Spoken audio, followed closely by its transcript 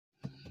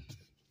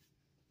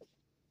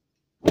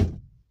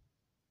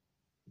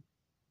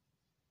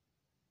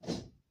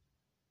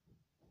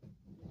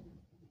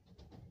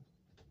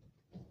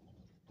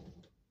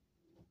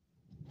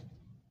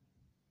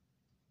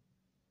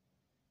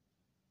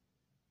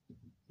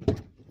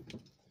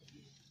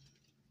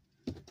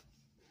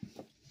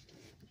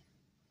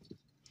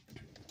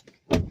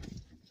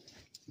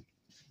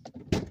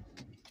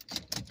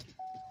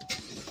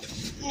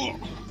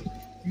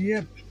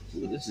Yep.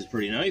 Ooh, this is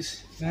pretty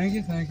nice. Thank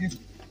you, thank you.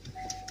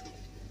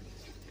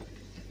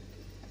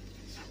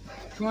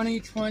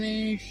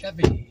 2020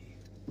 Chevy.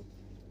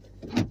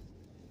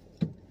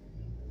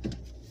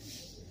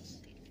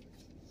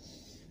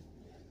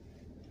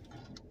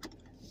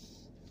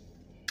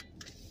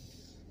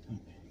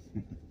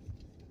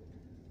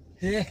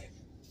 Yeah.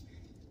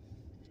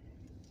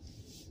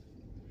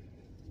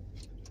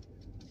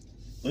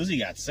 Lizzie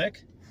got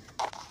sick?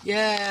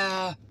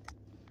 Yeah.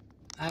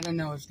 I don't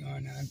know what's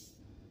going on.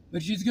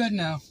 But she's good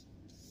now.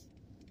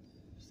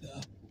 So.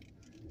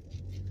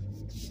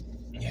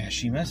 Yeah,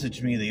 she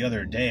messaged me the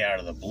other day out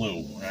of the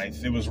blue.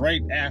 It was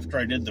right after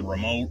I did the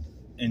remote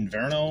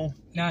Inverno.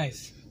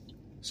 Nice.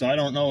 So I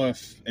don't know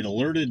if it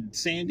alerted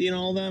Sandy and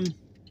all them,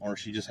 or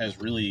she just has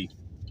really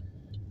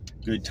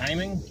good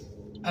timing.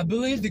 I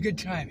believe the good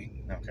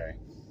timing. Okay.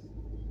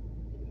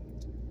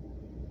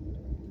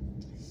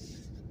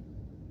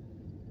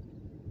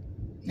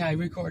 Yeah, I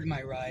record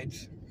my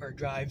rides or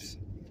drives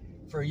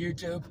for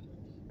YouTube.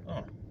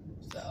 Oh.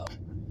 So.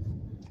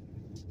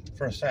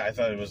 First, I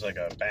thought it was like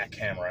a back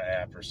camera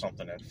app or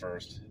something at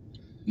first.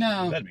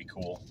 No. That'd be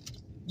cool.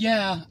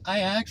 Yeah,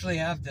 I actually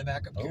have the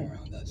backup camera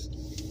on this.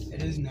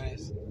 It is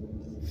nice.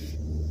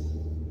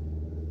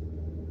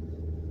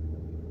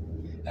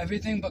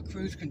 Everything but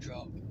cruise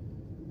control.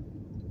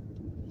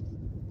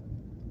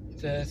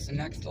 It's the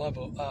next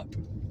level up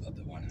of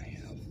the one I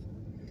have.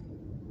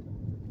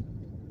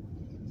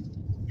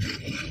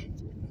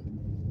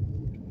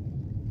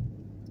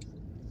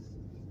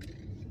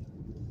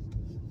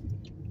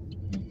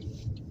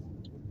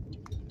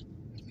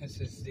 This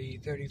is the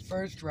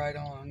 31st ride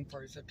along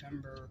for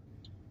September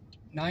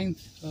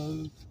 9th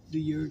of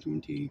the year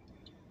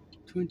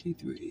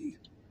 2023.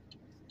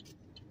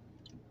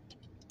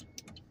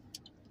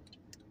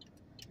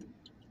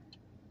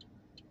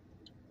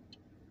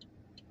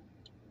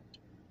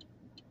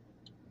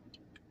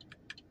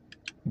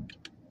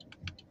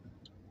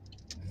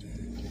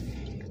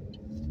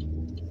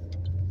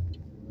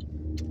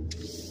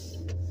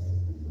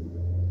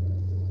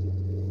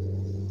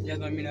 Yeah,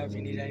 let me know if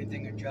you need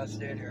anything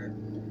adjusted or...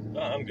 No,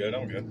 I'm good,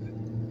 I'm good.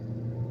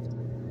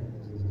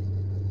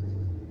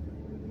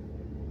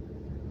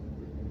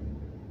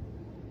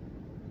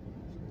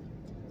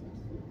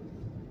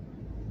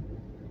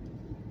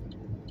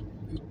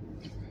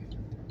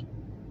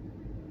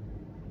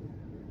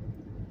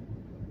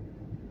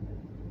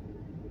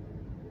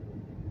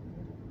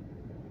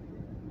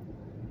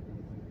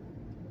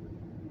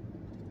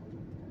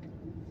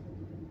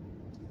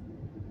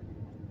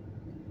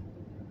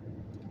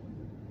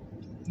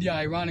 Yeah,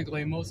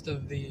 ironically, most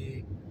of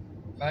the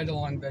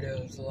ride-along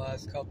videos the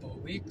last couple of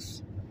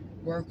weeks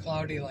were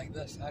cloudy like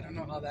this. I don't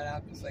know how that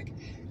happens. Like,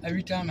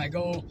 every time I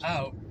go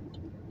out,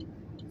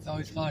 it's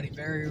always cloudy.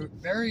 Very,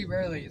 very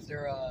rarely is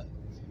there a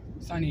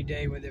sunny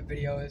day where the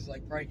video is,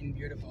 like, bright and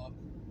beautiful.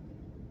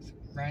 It's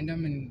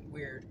random and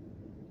weird.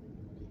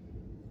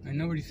 And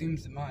nobody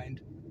seems to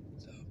mind,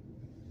 so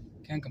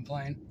can't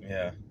complain.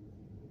 Yeah.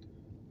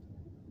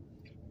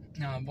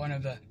 One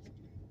of the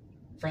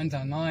friends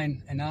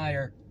online and I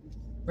are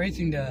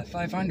racing to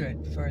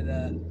 500 for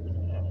the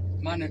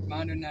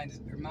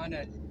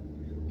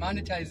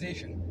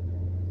monetization,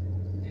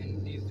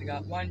 and he's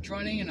got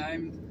 120 and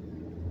I'm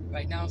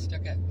right now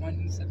stuck at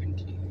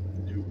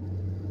 117.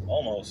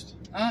 Almost.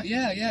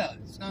 Yeah,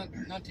 it's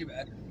not too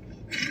bad.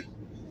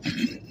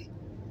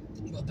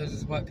 Well, this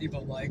is what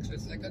people like, so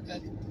it's like, okay,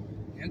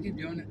 I'll keep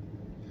doing it.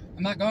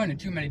 I'm not going to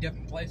too many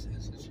different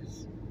places. It's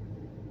just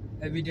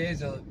every day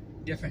is a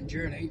different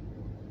journey,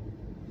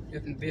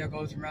 different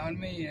vehicles around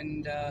me,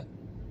 and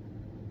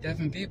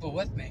different people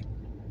with me.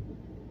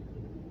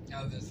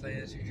 Obviously,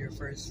 this is your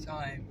first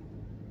time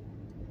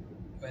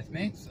with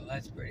me, so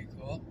that's pretty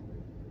cool.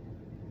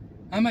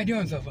 How am I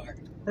doing so far?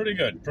 Pretty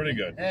good, pretty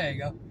good. There you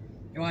go.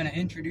 You want to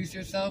introduce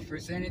yourself or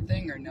say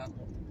anything or no?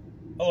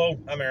 Hello,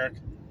 I'm Eric.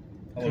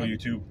 Hello,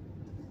 YouTube.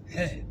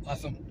 Hey,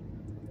 awesome.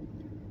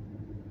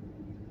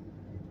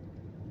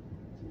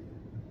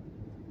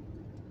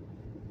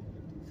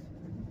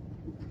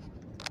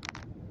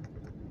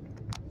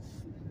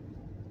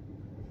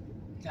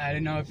 I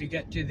don't know if you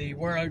get to the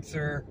Worlds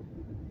or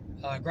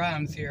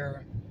grounds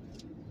here.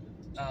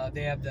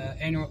 They have the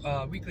annual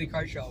weekly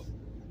car show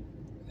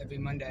every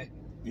Monday.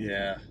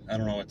 Yeah, I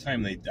don't know what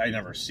time I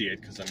never see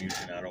it because I'm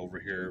usually not over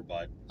here,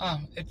 but...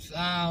 It's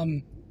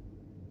 4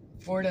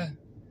 to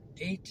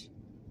 8.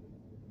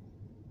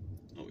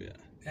 Oh, yeah.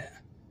 Yeah.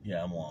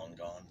 Yeah, I'm long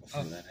gone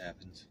before that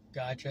happens.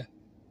 Gotcha.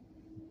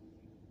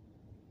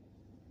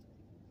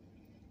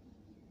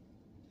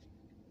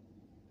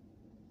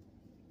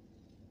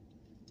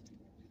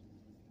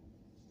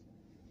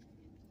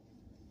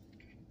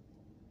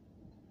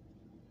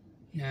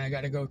 Yeah, I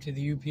gotta go to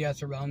the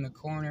UPS around the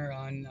corner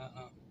on,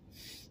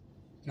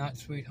 not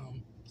Sweet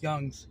Home,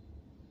 Young's.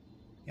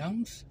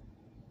 Young's?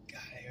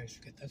 God, I always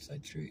forget that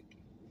side street.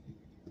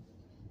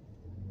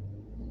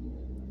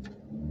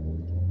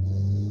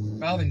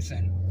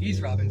 Robinson.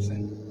 East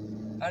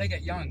Robinson. How'd I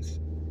get Young's?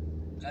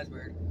 That's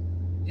weird.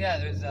 Yeah,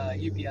 there's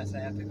UPS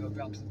I have to go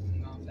drop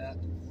something off at.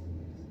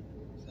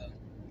 So.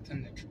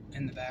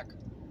 in the back.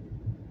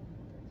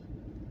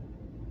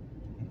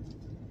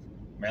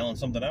 Mailing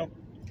something out?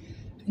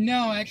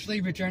 No,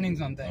 actually returning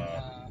something.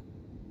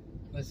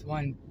 Was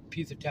one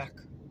piece of tech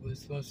was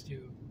supposed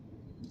to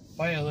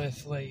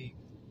wirelessly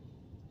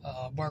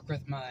work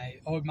with my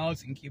old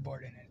mouse and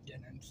keyboard, and it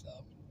didn't. So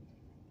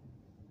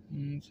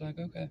it's like,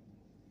 okay.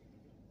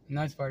 The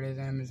nice part is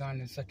Amazon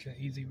is such an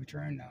easy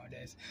return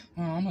nowadays.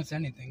 Well, almost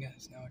anything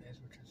is nowadays,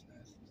 which is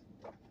nice.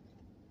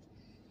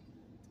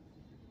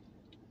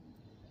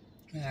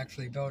 I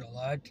actually built a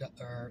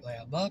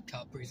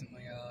laptop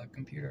recently, a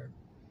computer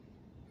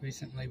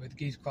recently with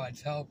Geese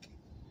Quad's help,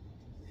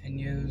 and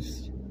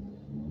used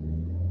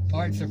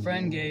parts a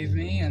friend gave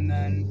me and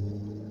then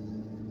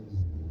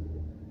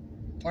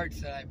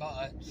parts that I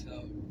bought,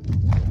 so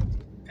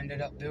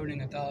ended up building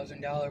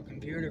 $1,000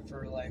 computer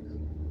for like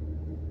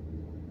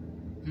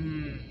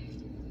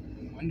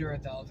under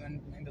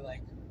 1,000, maybe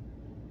like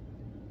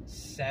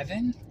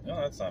 7.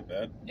 Oh, that's not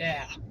bad.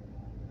 Yeah,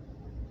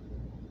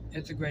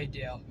 it's a great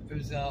deal. It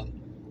was all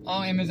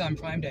Amazon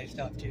Prime Day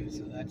stuff too,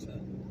 so that's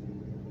a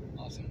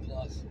awesome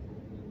plus.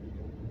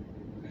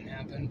 It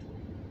happened.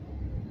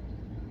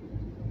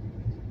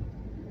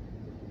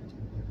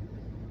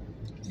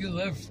 You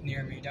live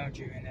near me, don't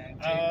you?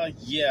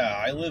 Yeah,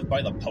 I live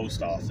by the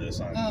post office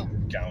on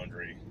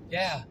Gowandry.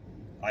 Yeah.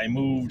 I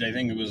moved, I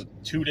think it was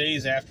 2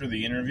 days after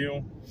the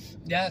interview.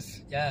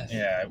 Yes. Yeah,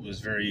 it was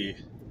very...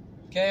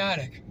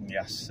 chaotic.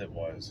 Yes, it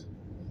was.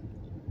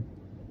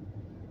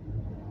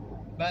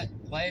 But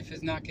life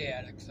is not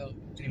chaotic, so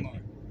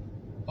anymore.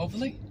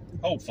 Hopefully?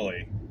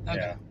 Hopefully, okay.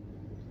 Yeah.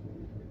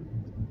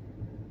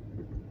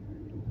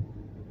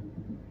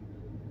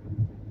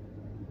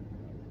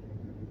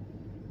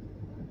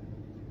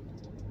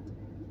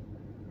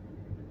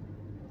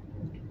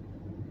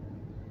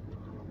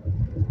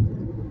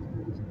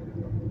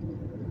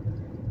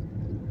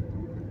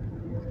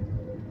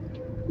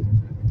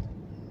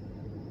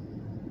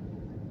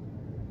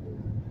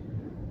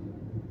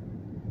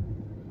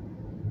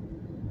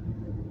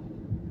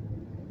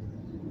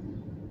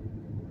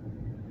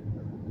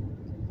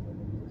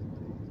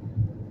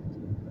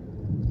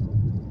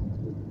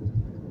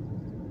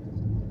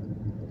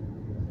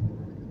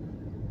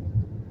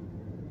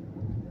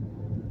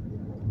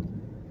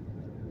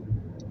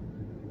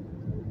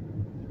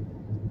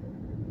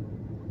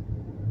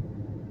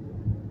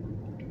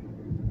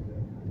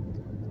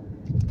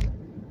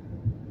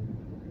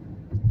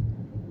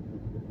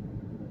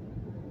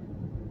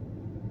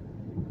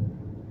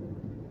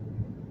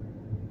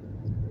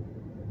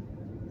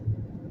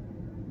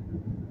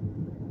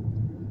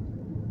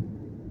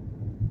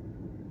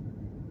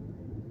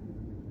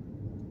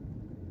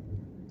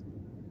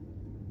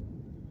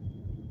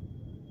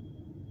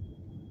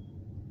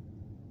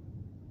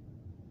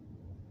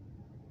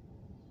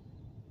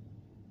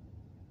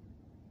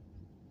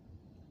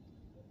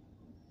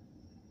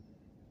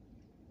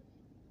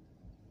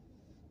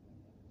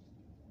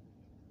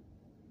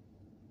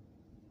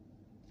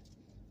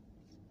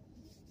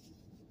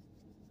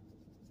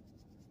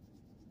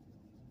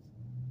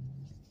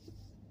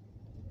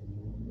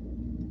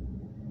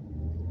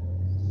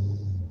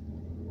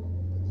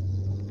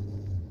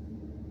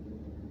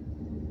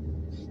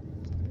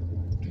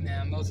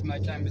 Most of my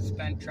time is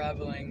spent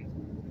traveling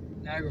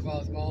Niagara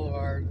Falls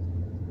Boulevard,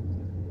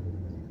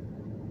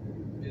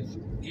 just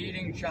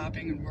eating,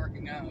 shopping, and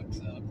working out.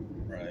 So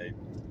Right.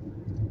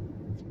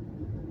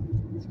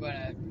 that's what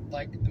I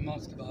like the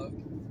most about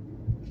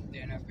the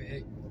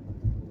NFB.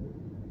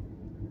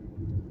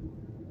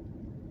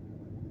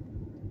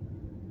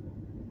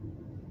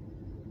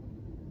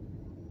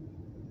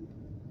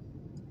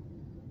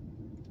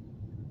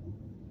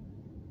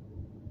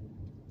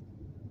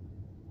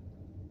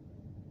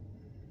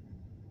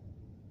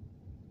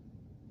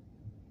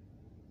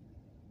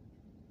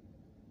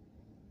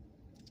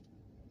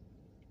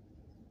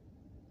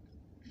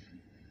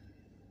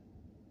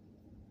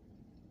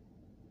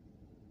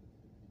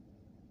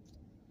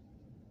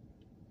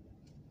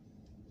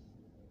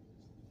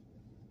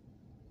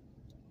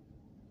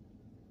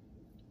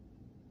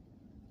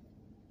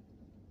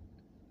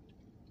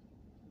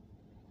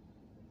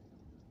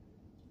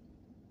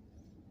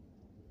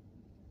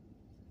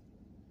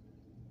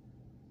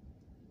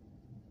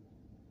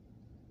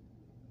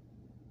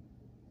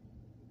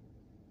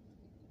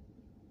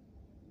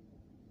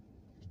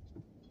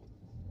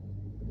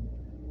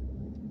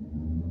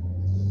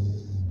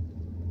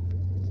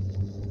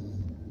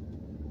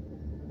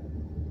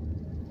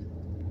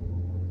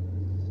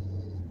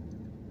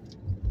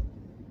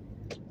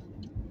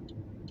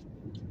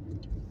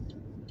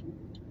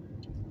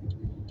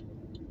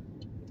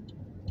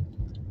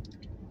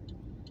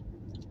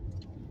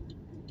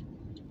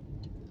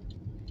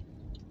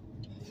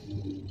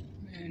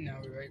 And now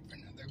we're right for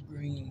another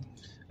green.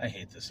 I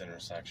hate this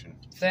intersection.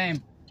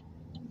 Same.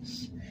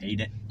 Hate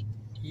it.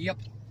 Yep.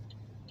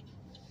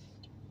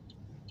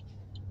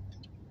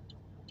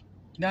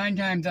 9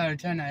 times out of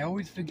 10, I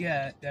always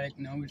forget that I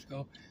can always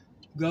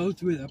go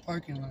through the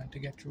parking lot to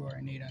get to where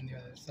I need on the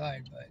other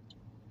side, but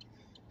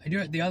I do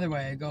it the other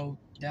way. I go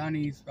down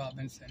East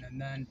Robinson and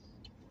then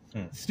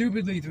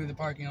stupidly through the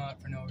parking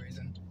lot for no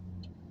reason.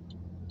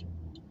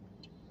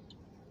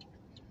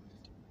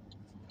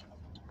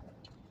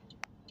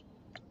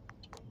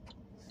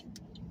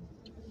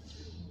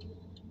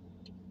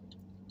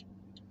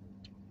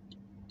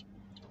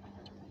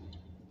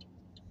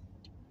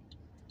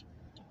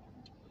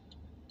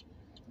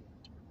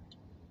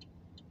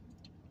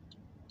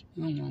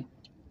 Oh well.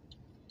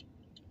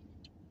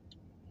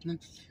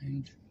 Let's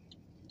change.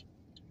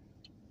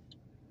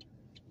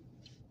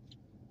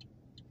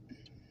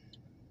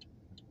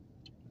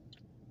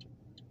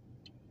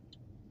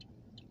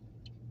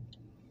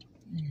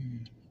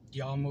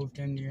 Y'all moved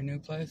into your new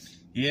place?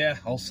 Yeah,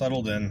 all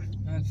settled in.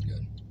 That's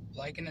good.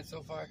 Liking it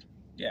so far?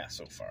 Yeah,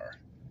 so far.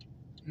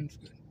 That's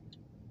good.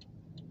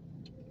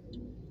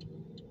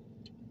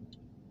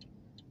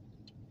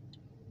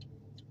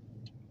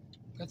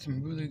 Got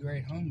some really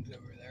great homes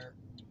over there.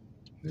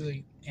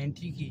 Really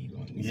antique-y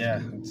ones.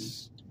 Yeah,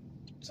 it's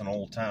an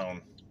old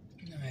town.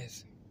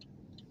 Nice.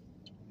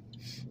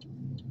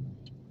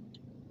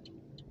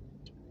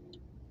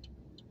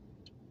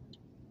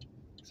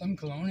 Some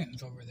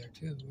colonials over there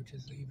too, which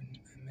is even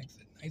makes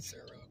it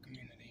nicer of a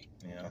community.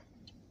 Yeah.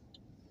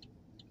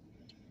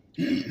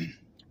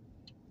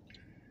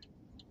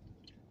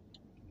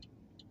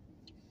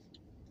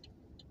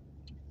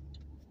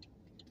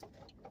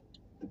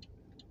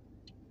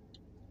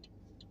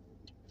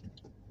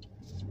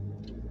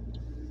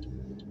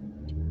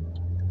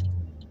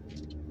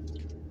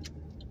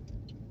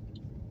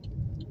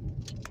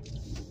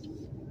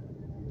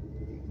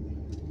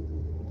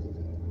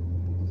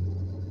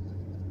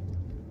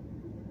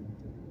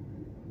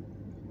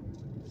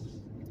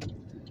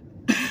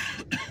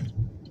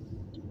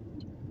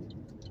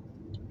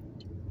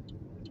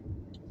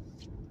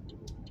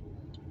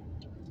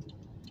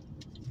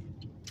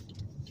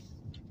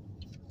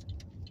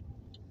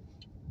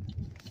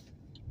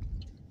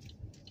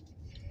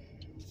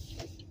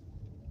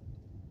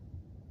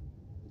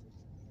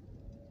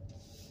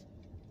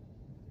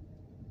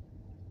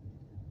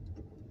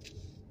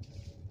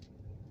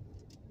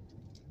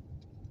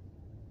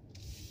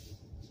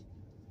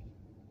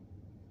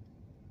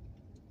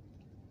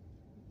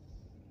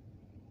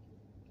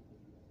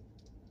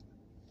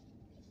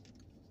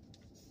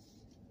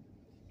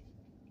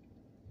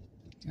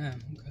 Yeah,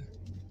 okay.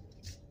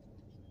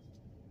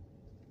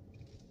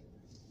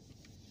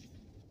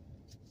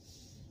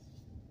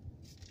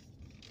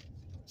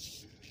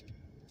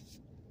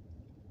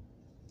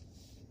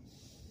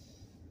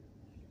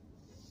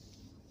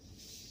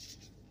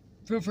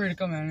 Feel free to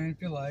come in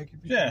if you like.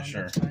 If you Yeah, don't,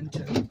 sure. that's fine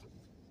too.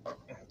 I'll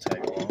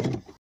tag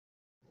along.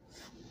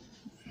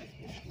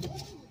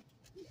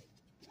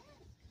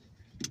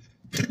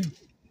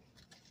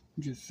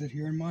 Just sit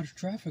here and watch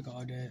traffic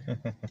all day.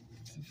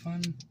 It's a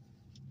fun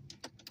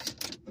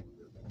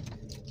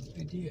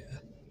idea.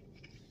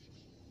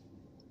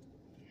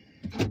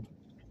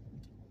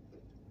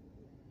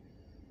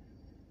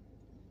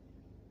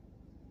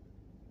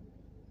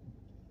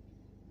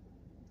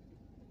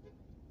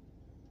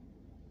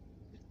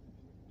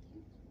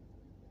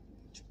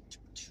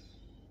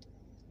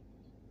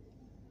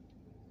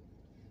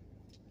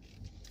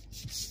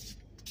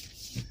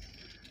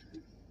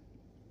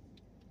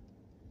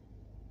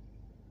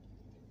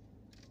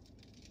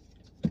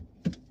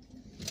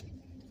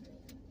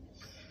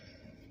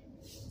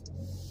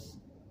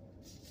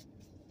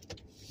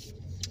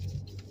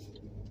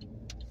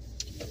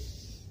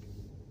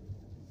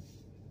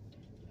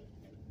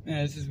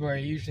 Yeah, this is where I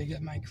usually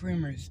get my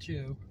creamers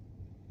too,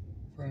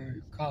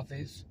 for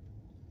coffees.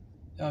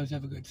 They always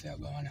have a good sale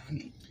going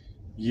on.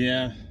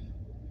 Yeah.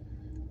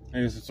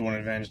 I guess it's the one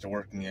advantage to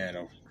working at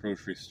a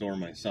grocery store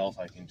myself.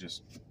 I can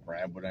just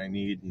grab what I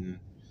need, and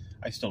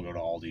I still go to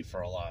Aldi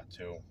for a lot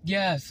too.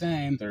 Yeah,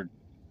 same. They're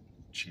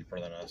cheaper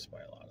than us by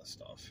a lot of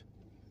stuff.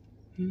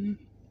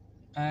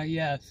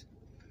 Yes.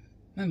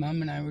 My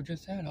mom and I were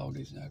just at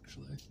Aldi's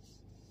actually.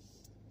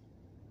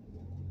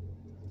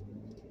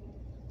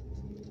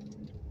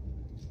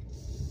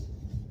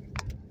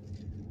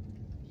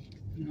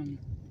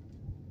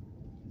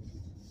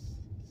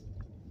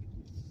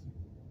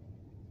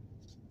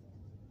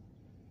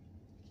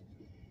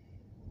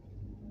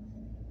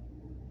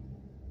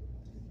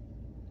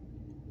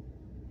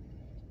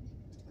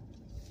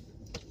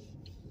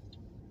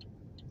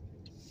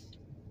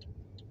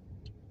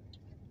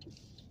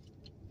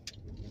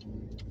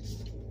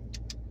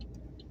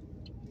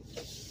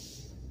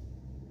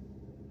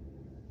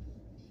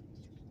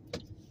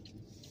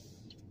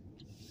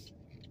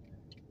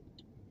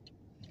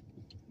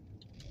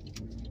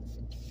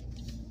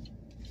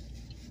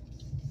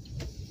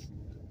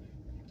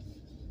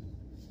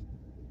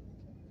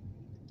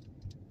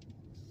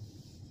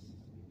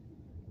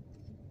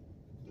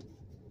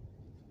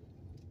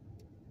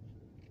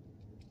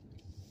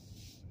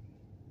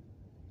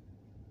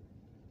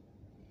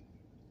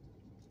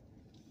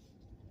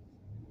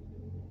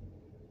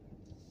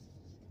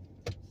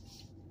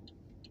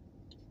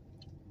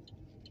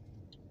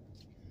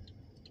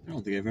 I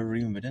don't think I've ever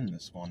even been in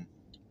this one.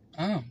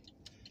 Oh.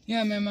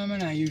 Yeah, my mom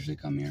and I usually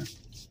come here.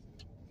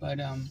 But,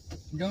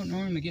 we don't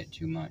normally get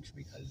too much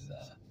because,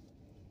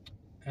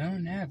 I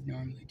don't have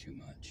normally too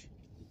much.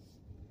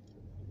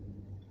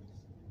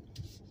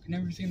 I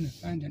never seem to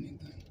find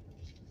anything.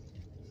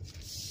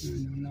 I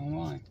don't know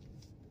why.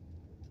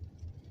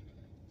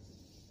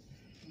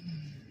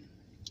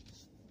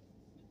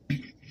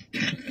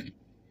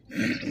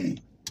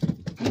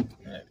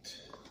 Right.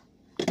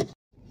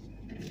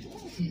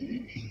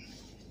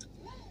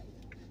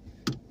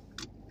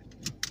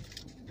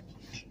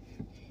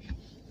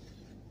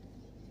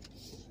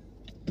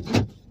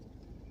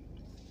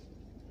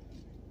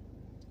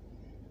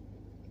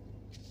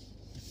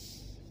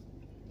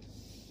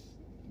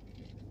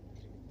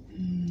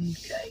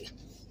 Okay.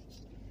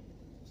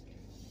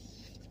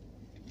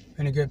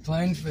 Any good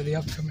plans for the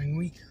upcoming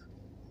week?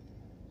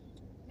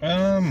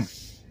 Yeah,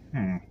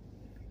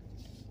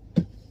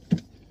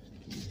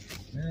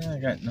 I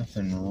got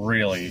nothing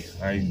really.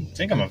 I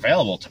think I'm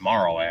available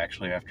tomorrow,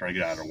 actually, after I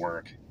get out of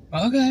work.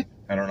 Okay.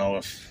 I don't know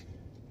if...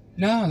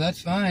 No,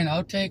 that's fine.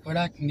 I'll take what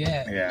I can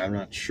get. Yeah, I'm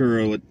not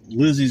sure what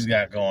Lizzie's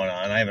got going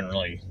on. I haven't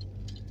really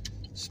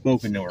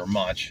spoken to her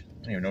much. I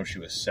didn't even know she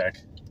was sick.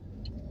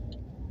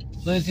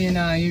 Lizzie and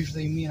I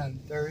usually meet on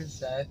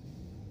Thursday.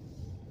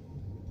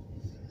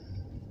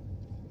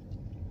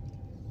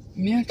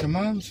 Yeah,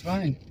 tomorrow's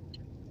fine.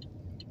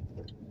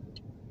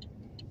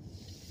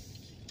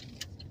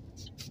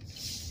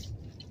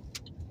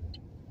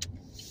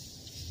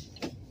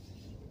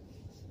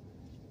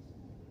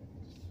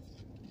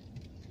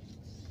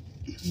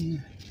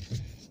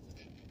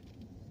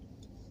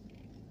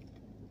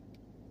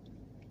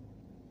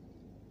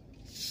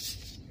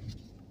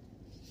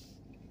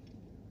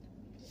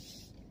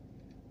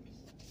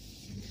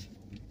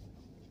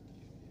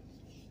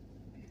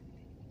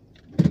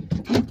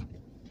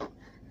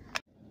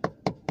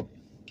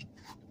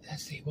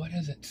 Let's see, what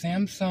is it?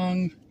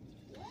 Samsung.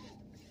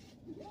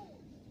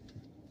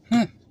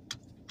 Huh.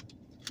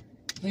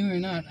 Believe it or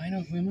not, I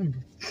don't remember.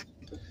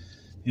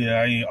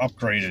 Yeah, I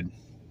upgraded.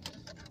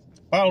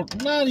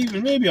 About, not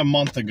even, maybe a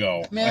month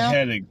ago. Yeah. I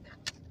had a...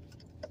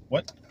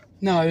 What?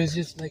 No, it was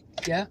just like,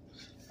 yeah.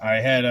 I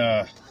had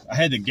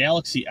the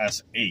Galaxy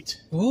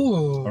S8.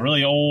 Ooh. A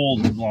really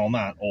old, well,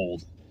 not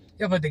old.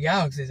 Yeah, but the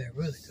Galaxies are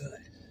really good.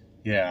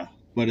 Yeah,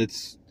 but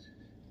it's...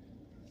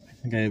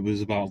 I think it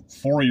was about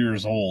 4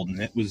 years old,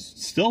 and it was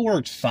still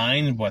worked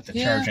fine, but the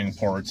charging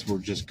ports were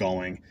just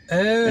going.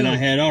 Oh. And I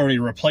had already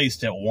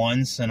replaced it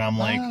once, and I'm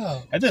like,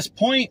 at this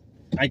point,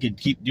 I could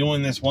keep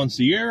doing this once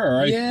a year,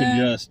 or I could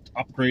just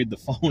upgrade the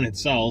phone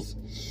itself.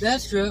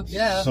 That's true,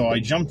 yeah. So I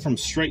jumped from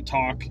Straight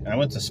Talk, and I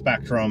went to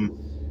Spectrum,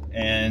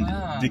 and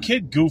the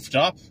kid goofed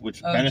up,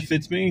 which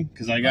benefits me,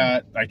 because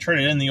I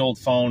traded in the old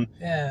phone,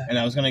 and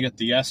I was going to get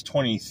the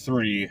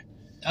S23.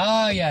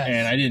 Oh, yeah.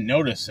 And I didn't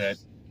notice it.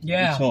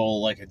 Yeah.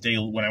 Until like a day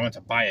when I went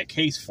to buy a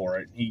case for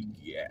it.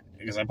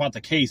 Because I bought the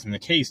case and the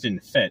case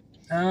didn't fit.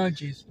 Oh,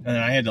 jeez. And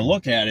then I had to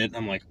look at it and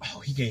I'm like, oh,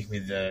 he gave me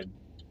the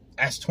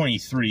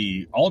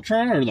S23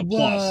 Ultra or the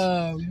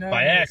Plus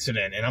by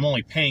accident. And I'm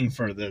only paying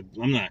for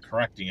I'm not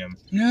correcting him.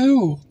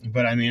 No.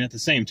 But I mean, at the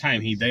same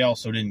time, they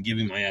also didn't give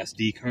me my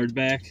SD card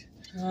back.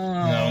 Oh.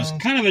 And I was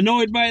kind of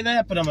annoyed by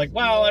that, but I'm like,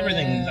 well,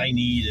 everything I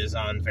need is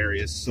on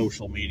various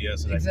social media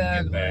so that I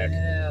can get back.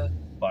 Yeah.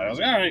 But I was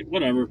like, all right,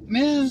 whatever.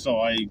 Man.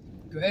 So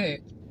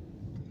Great.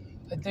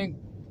 I think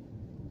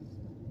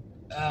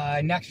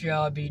next year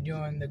I'll be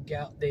doing the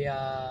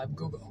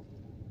Google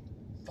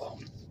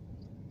phone.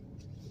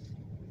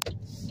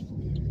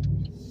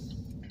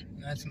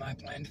 That's my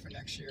plan for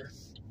next year.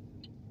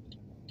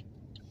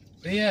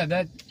 But yeah,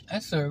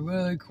 that's a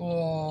really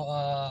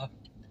cool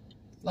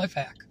life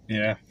hack.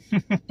 Yeah.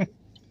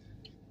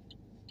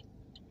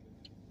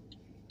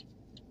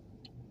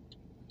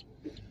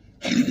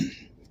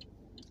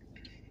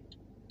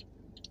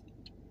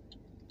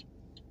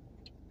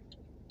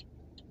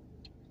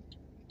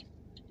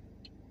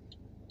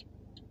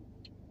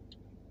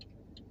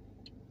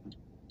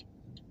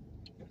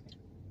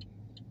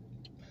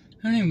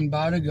 I don't even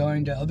bother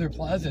going to other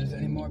plazas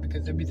anymore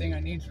because everything I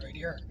need is right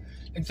here.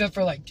 Except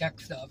for like tech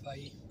stuff,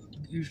 I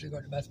usually go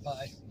to Best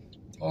Buy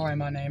or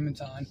I'm on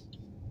Amazon.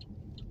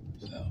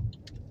 So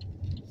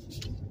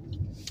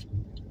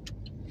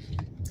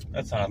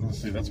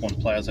that's one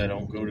plaza I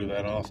don't go to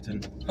that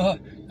often.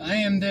 I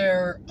am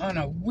there on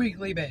a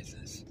weekly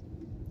basis,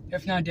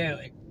 if not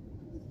daily.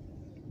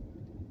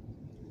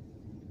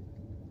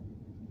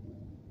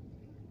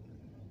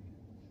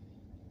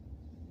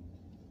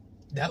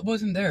 That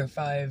wasn't there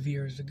 5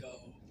 years ago.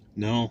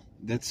 No,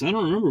 I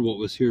don't remember what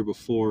was here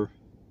before.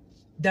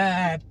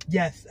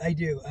 Yes, I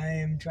do. I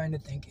am trying to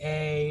think.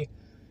 A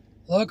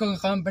local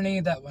company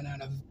that went out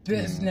of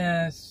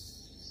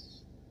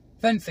business.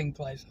 Fencing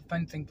place. I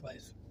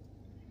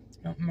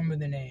don't remember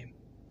the name.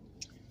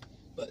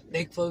 But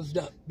they closed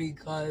up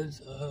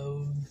because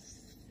of,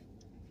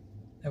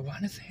 I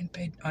want to say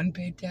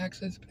unpaid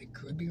taxes, but I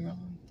could be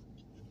wrong.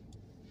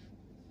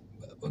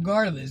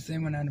 Regardless, they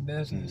went out of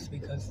business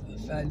because the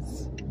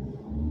feds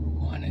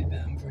wanted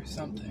them for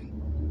something.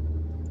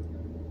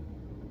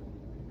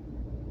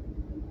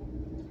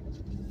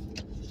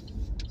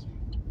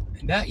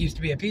 That used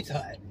to be a Pizza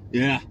Hut.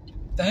 Yeah.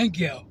 Thank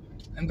you.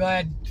 I'm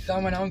glad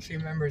someone else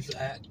remembers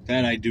that.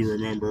 That I do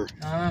remember.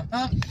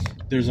 Uh-huh.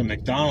 There's a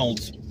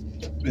McDonald's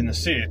in the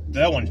city.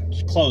 That one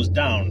closed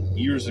down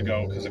years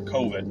ago because of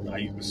COVID,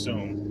 I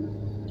assume.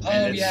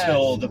 And it's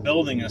still, the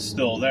building is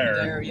still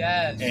there.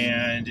 Yes.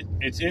 And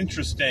it's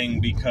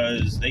interesting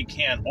because they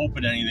can't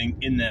open anything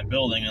in that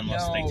building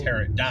unless they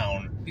tear it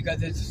down.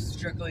 Because it's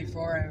strictly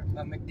for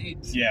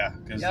McDeeds. Yeah,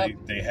 because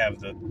they have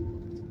the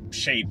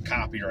shape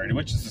copyrighted,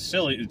 which is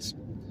silly.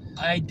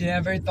 I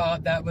never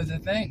thought that was a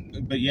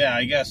thing. But yeah,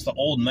 I guess the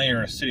old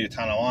mayor of the city of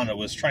Tonawanda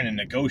was trying to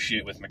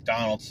negotiate with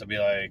McDonald's to be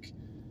like,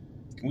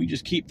 can we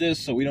just keep this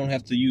so we don't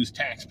have to use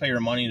taxpayer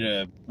money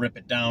to rip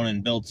it down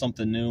and build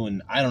something new?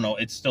 And I don't know.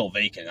 It's still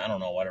vacant. I don't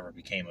know whatever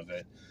became of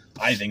it.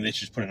 I think they should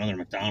just put another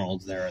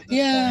McDonald's there at this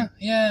point.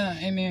 Yeah.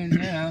 I mean,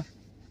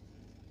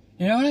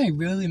 You know what I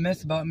really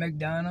miss about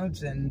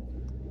McDonald's? And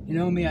you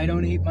know me, I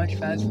don't eat much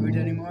fast food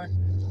anymore.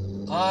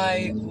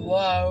 I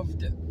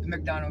loved the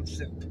McDonald's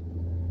soup.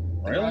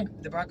 Really?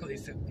 The broccoli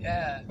soup,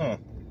 yeah. Huh.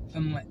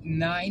 From like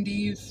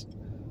 90s.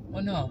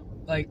 Well, no,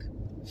 like,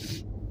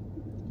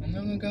 how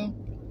long ago?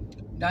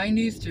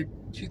 90s to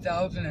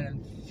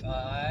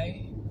 2005,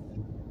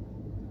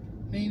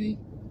 maybe?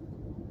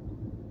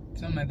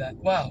 Something like that.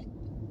 Wow.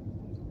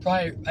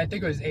 Probably, I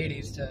think it was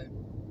 80s to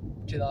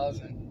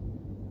 2000.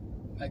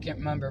 I can't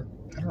remember.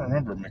 I don't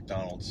remember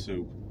McDonald's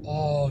soup.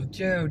 Oh,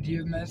 dude,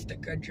 you missed a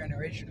good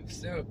generation of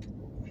soup.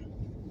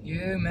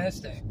 You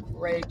missed a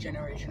great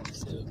generation of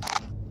soup.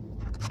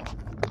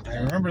 I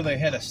remember they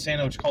had a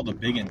sandwich called the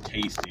Big and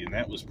Tasty, and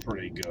that was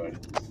pretty good.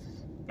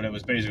 But it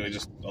was basically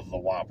just of the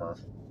Whopper.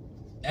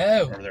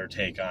 Oh. Or their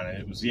take on it.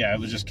 It was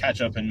just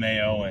ketchup and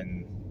mayo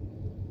and...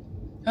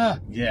 Huh.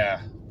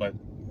 Yeah, but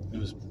it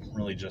was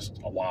really just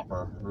a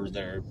Whopper, or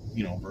their,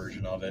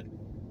 version of it.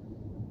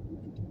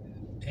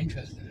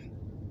 Interesting.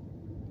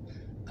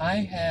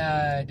 I'm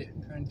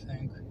trying to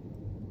think.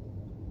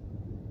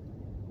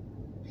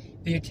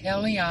 The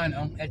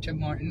Italiano at Tim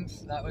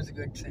Hortons, that was a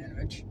good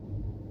sandwich.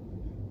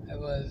 It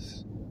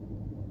was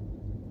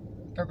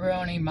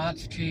pepperoni,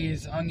 mozz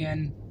cheese,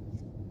 onion,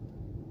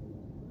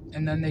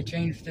 and then they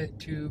changed it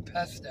to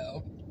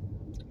pesto.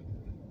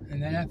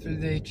 And then after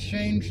they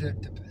changed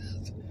it to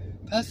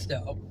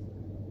pesto,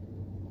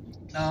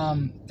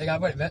 they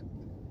got rid of it.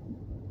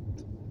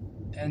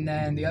 And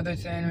then the other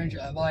sandwich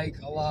I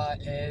like a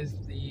lot is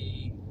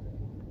the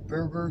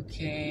Burger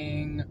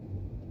King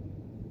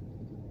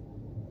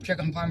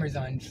chicken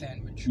parmesan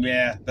sandwich.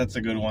 Yeah, that's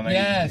a good one. They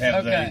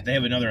have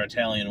another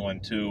Italian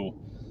one too.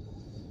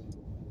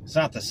 It's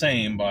not the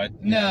same, but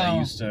they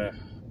used to.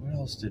 What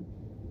else did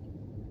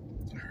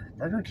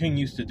Burger King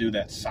used to do?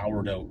 That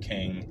sourdough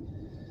king,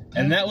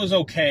 and that was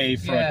okay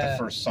for like the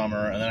first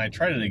summer, and then I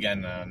tried it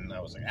again, and I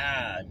was like,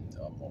 I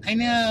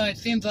know. It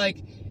seems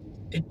like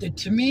it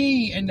to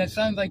me, and it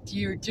sounds like to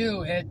you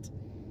too. It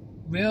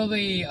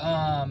really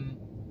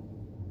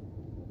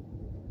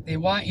they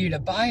want you to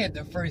buy it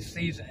the first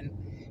season.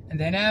 And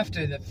then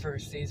after the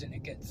first season,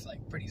 it gets, like,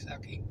 pretty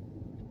sucky.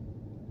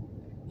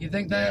 You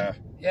think that?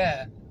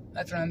 Yeah.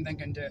 That's what I'm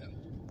thinking, too.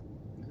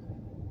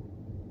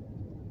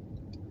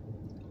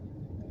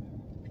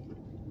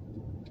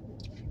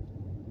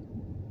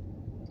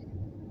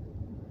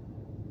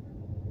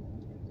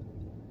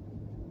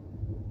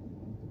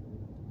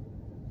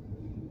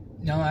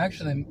 No,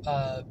 actually,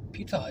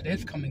 Pizza Hut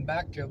is coming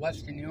back to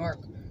Western New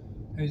York.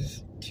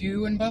 There's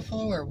 2 in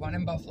Buffalo or 1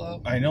 in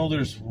Buffalo? I know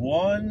there's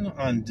 1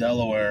 on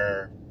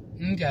Delaware.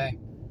 Okay.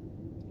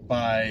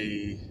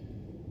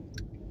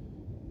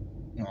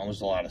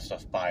 There's a lot of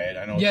stuff by it.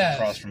 I know it's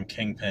across from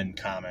Kingpin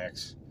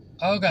Comics.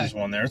 Okay. There's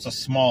one there. It's a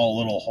small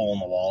little hole in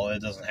the wall.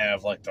 It doesn't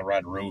have, like, the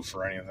red roof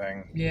or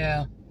anything.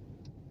 Yeah.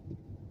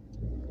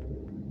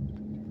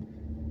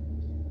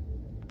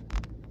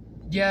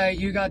 Yeah,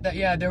 you got that.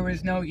 Yeah, there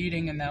was no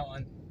eating in that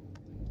one.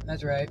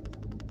 That's right.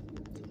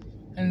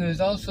 And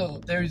there's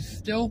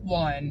still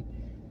one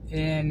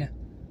in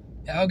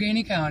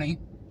Allegheny County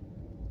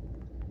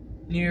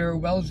near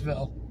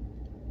Wellsville.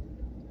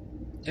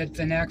 It's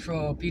an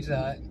actual Pizza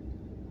Hut.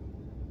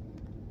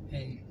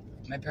 And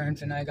my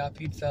parents and I got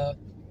pizza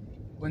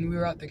when we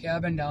were at the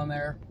cabin down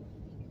there.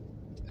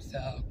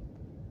 So,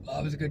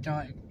 it was a good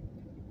time.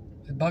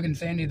 I was bugging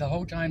Sandy the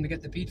whole time to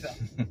get the pizza.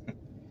 He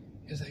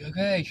was like,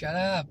 okay, shut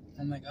up.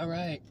 I'm like, all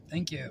right,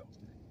 thank you.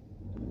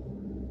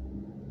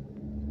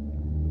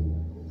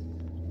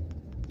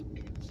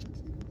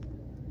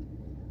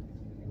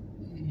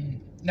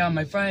 Now,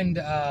 my friend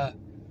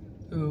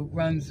who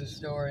runs the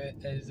store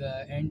is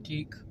an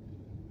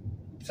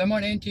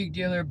somewhat antique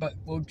dealer, but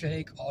will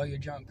take all your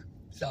junk,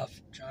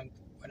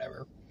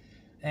 whatever.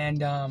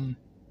 And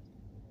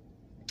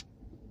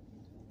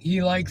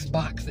he likes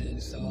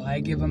boxes, so I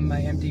give him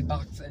my empty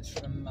boxes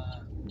from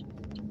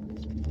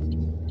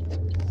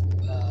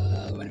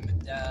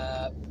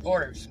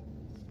orders.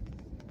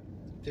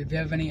 So if you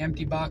have any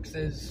empty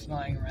boxes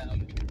lying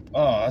around.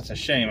 Oh, that's a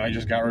shame. I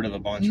just got rid of a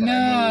bunch when No.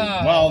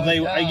 I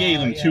moved. Well, I gave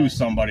them to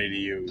somebody to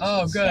use.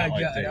 Oh, it's good, not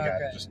like good, they got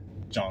okay. just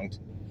junked.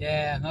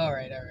 Yeah, all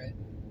right.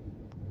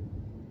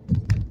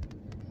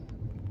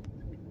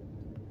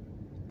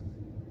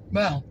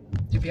 Well,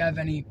 if you have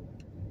any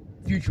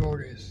future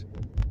orders,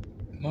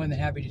 I'm more than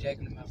happy to take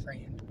them to my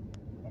friend.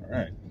 All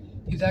right.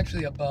 He's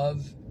actually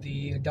above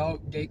the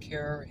adult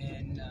daycare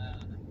in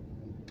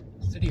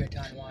City of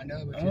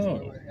Tonawanda, which is where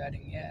we're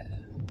heading. Yeah.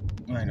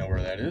 I know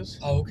where that is.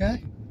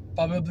 Okay.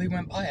 Probably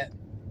went by it.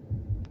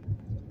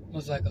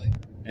 Most likely.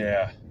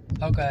 Yeah.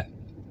 Okay.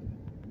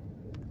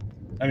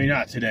 I mean,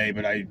 not today,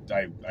 but I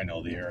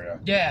know the area.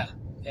 Yeah.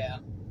 Yeah.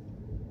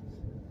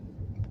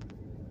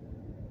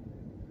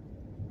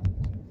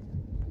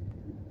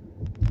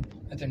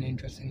 That's an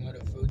interesting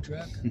little food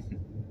truck.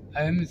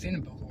 I haven't seen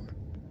it before.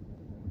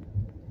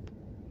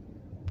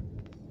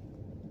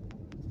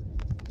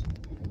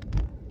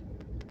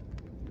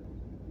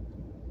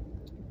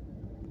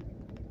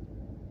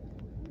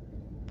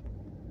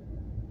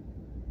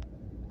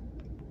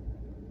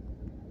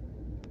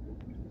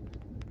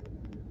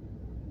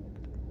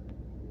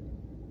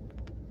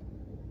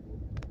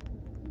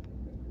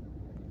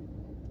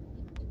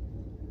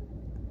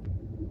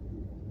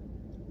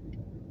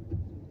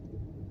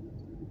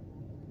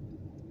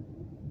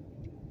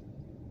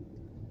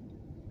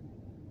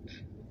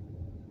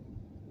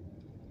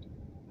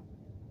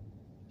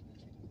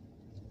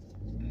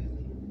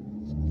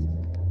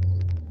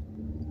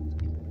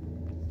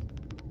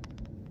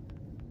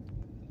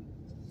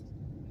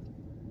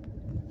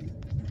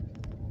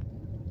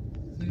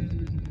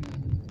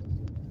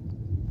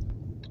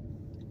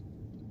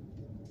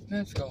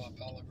 Let's go up,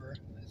 Oliver.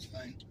 That's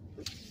fine.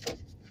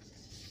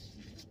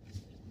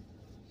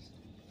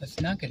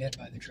 Let's not get hit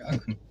by the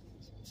truck.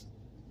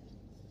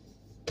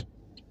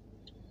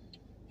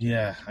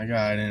 Yeah, I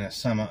got in a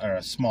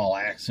small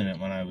accident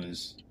when I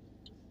was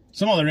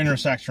some other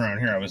intersection around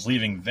here. I was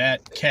leaving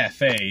that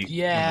cafe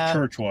where the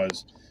church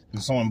was,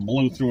 and someone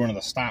blew through one of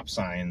the stop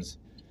signs.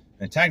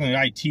 And technically,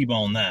 I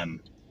T-boned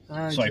them.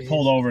 So I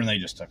pulled over and they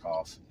just took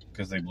off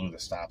because they blew the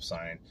stop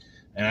sign.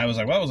 And I was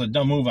like, well, that was a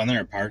dumb move on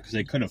their part because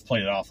they could have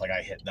played it off like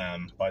I hit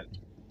them. But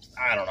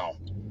I don't know.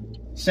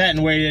 Sat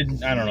and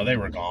waited. I don't know. They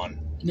were gone.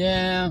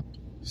 Yeah.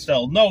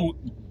 Still, no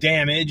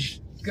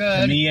damage.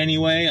 Good. To me,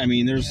 anyway. I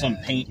mean, there's some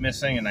paint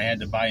missing, and I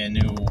had to buy a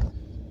new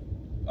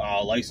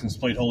license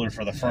plate holder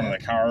for the front of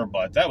the car.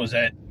 But that was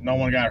it. No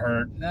one got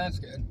hurt. That's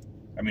good.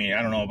 I mean,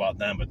 I don't know about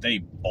them, but they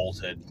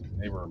bolted.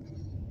 They were...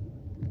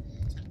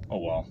 Oh,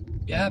 well.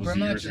 Yeah,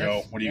 pretty much. Years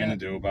ago. What are you going to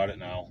do about it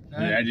now? I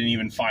mean, I didn't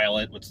even file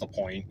it. What's the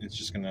point? It's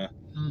just going to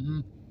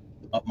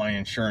up my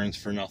insurance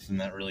for nothing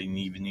that really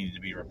even needed to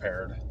be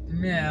repaired.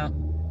 Yeah.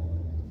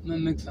 That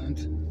makes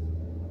sense.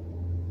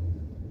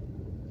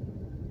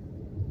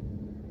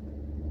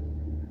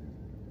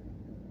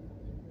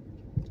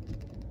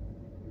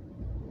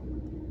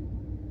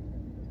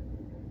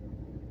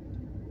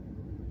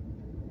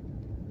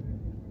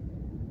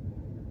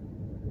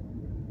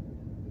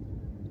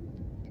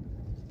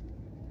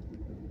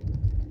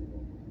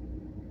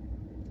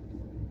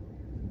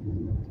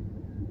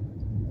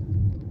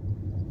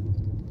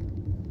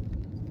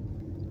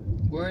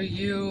 Were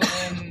you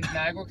in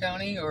Niagara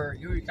County or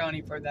Erie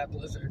County for that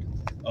blizzard?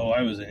 Oh,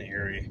 I was in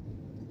Erie.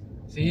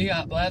 So you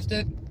got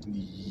blasted?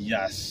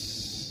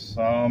 Yes.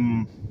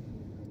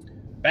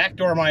 Back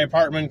door of my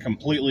apartment,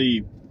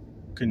 completely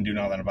couldn't do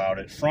nothing about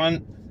it.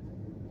 Front,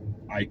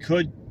 I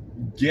could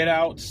get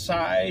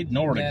outside,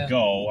 nowhere to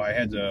go. I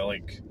had to,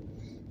 like,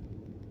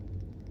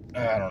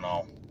 I don't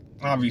know.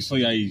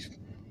 Obviously, I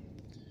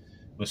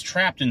was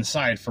trapped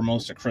inside for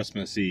most of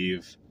Christmas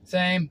Eve.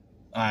 Same.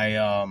 I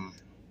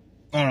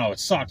don't know, it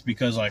sucked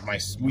because, like,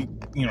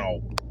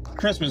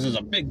 Christmas is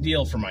a big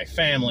deal for my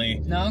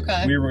family. No,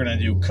 okay. We were going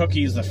to do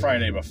cookies the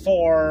Friday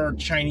before,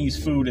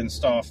 Chinese food and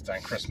stuff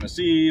on Christmas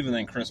Eve, and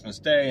then Christmas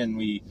Day, and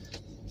we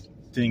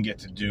didn't get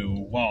to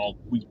do, well,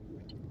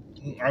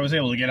 I was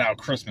able to get out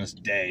Christmas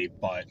Day,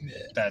 but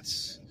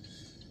that's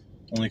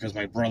only because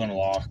my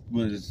brother-in-law,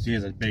 he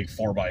has a big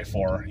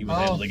 4x4. He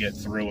was able to get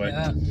through it.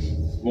 Yeah.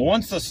 Well,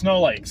 once the snow,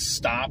 like,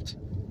 stopped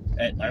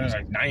at, I was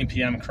like 9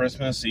 p.m.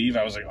 Christmas Eve,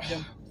 I was like,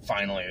 oh,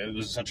 finally. It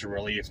was such a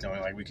relief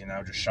knowing, like, we can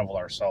now just shovel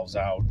ourselves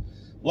out.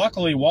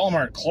 Luckily,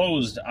 Walmart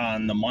closed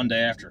on the Monday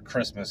after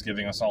Christmas,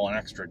 giving us all an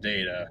extra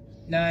day to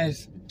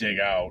dig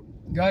out.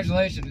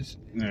 Congratulations.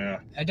 Yeah.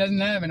 It doesn't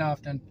happen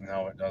often.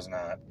 No, it does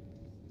not.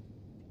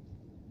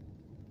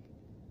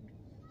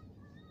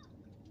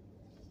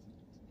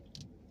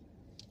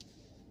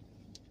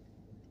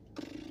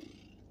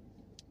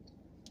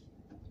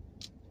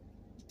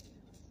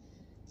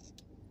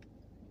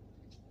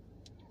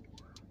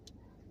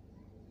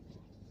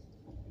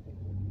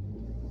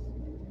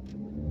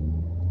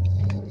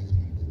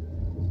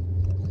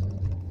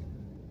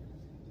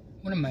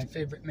 One of my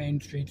favorite main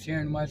streets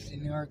here in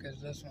Western New York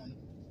is this one.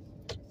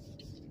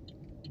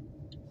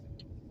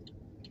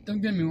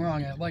 Don't get me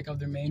wrong, I like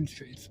other main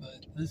streets,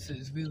 but this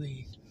is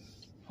really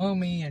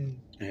homey and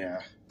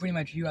pretty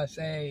much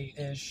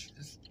USA-ish.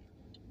 It's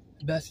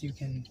the best you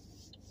can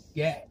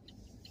get.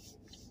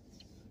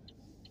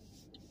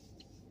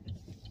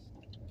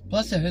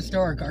 Plus the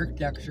historic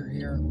architecture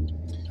here.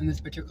 in this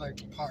particular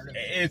part of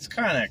it. It's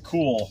kind of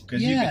cool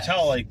because you could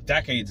tell like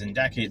decades and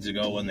decades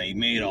ago when they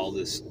made all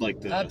this,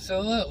 like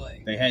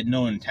absolutely, they had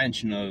no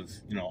intention of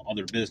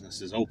other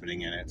businesses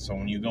opening in it. So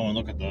when you go and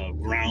look at the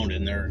ground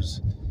and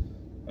there's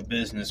a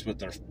business with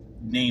their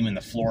name in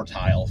the floor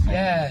tile from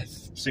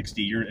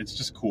 60 years, it's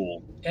just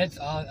cool.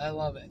 I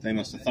love it. They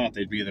must have thought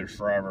they'd be there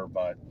forever,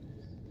 but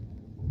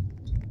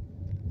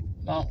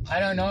well, I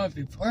don't know if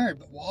you've heard,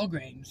 but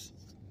Walgreens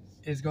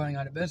is going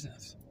out of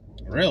business.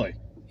 Really?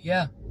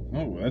 Yeah.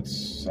 Oh,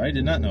 I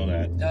did not know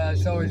that.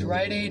 So it's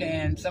Rite Aid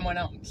and someone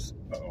else.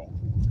 Uh-oh.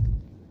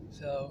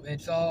 So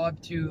it's all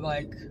up to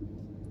like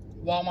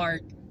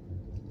Walmart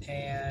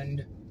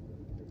and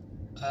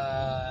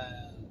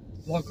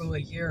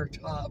locally here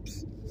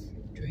Tops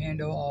to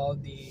handle all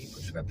the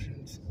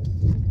prescriptions.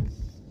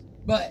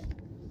 But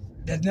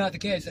that's not the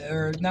case,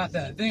 or not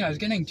the thing I was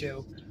getting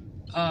to.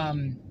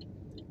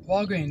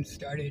 Walgreens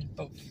started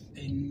both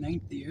in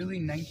the early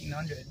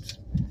 1900s,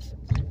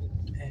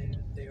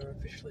 and they were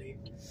officially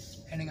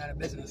heading out of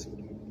business,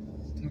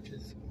 which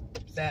is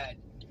sad.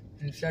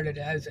 And it started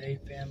as a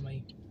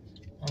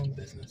family-owned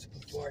business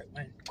before it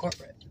went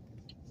corporate.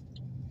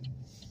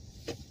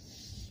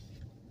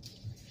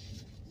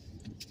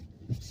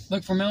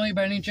 Look familiar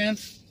by any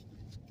chance?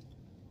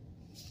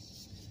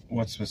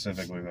 What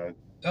specifically, though?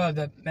 Oh,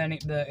 the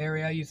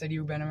area you said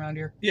you've been around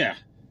here? Yeah.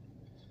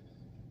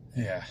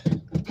 Yeah.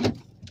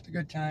 It's a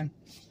good time.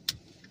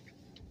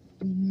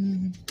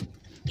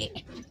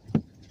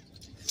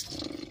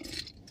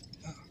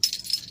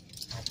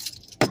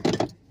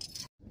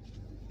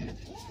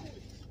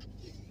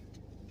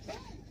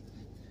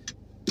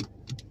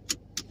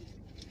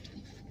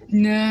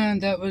 Nah,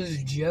 that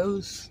was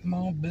Joe's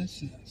small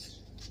business.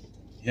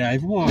 Yeah,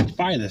 I've walked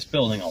by this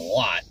building a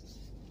lot,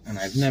 and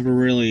I've never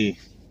really...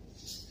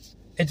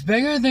 It's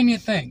bigger than you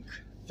think.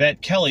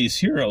 That Kelly's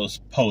Heroes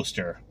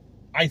poster,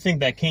 I think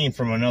that came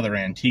from another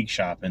antique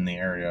shop in the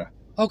area.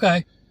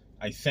 Okay.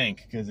 I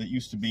think, because it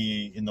used to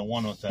be in the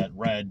one with that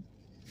red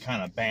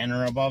kind of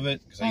banner above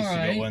it, because I used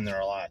to go in there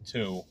a lot,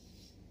 too.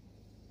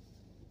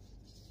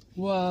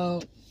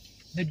 Well,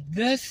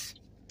 this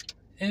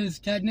is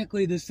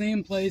technically the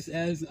same place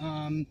as,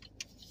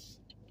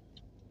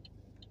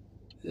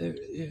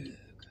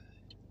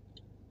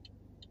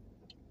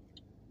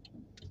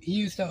 he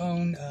used to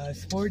own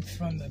Sports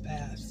from the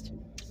Past,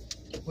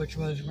 which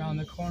was around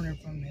the corner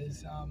from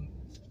his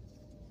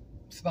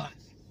spot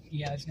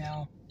he has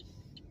now.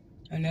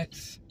 And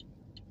it's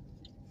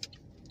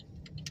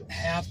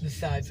half the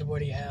size of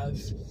what he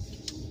has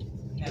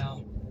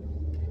now.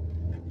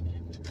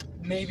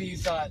 Maybe you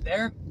saw it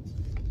there?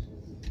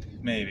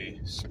 Maybe.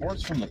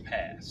 Sports from the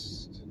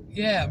Past.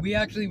 Yeah, we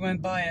actually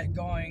went by it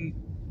going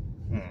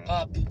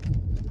up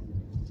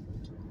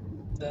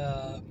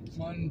the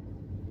one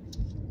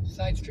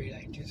side street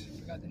I just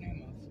forgot the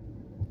name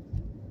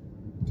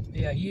of.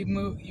 Yeah, he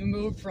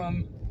moved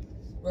from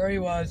where he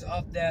was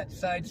up that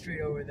side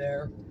street over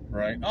there.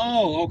 Right.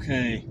 Oh,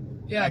 okay.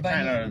 Yeah,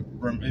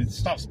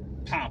 stuff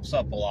pops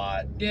up a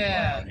lot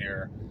around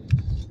here.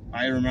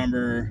 I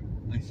remember.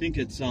 I think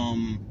it's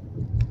on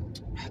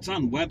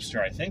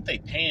Webster. I think they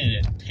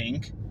painted it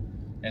pink.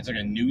 And it's like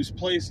a news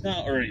place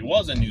now, or it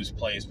was a news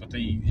place, but it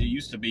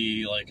used to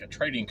be like a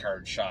trading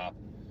card shop.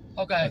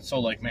 Okay. So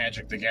like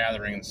Magic the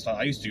Gathering and stuff.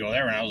 I used to go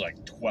there when I was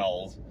like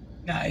 12.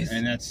 Nice.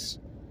 And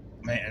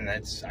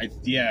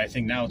I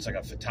think now it's like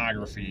a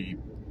photography,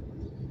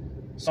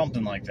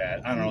 something like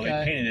that. I don't know.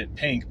 They painted it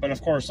pink, but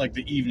of course, like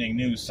the evening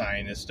news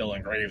sign is still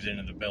engraved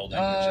into the building,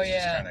 which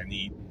is kind of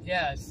neat.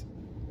 Yes.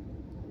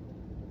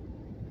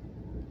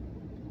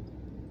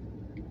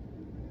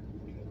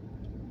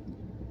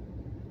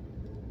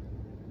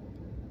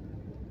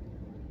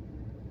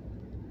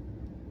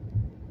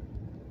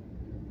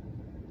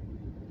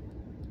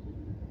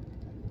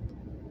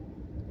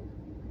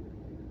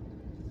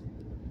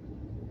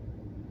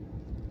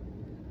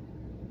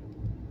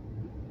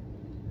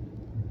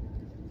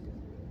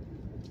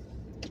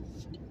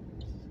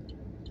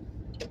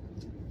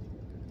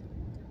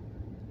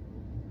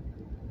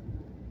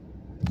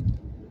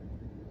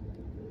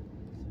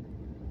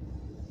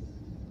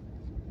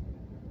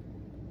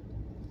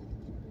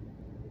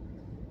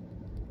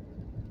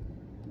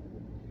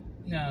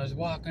 I was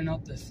walking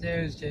up the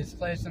stairs to his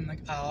place. I'm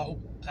like, ow,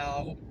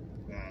 ow,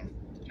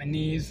 my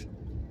knees.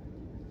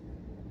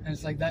 And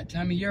it's like that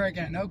time of year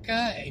again.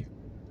 Okay.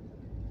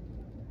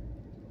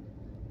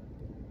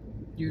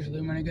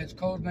 Usually when it gets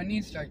cold, my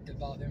knees start to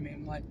bother me.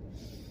 I'm like,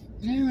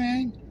 all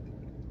right.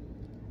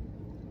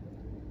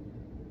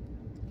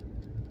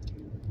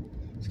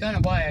 It's kind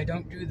of why I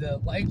don't do the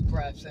leg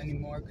press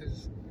anymore,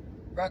 because it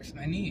rocks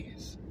my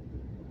knees.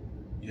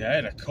 Yeah, I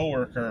had a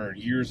coworker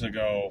years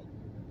ago.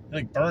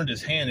 He burned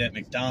his hand at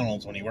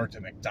McDonald's when he worked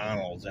at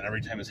McDonald's, and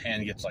every time his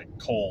hand gets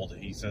cold,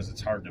 he says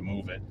it's hard to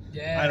move it.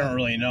 Yeah. I don't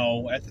really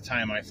know. At the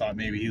time, I thought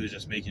maybe he was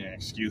just making an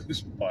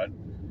excuse, but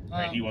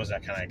I mean, he was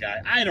that kind of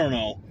guy. I don't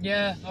know.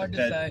 Yeah, hard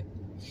to say.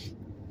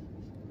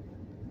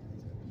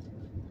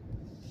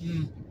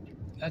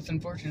 That's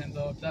unfortunate,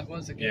 though, if that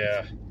was the case.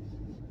 Yeah.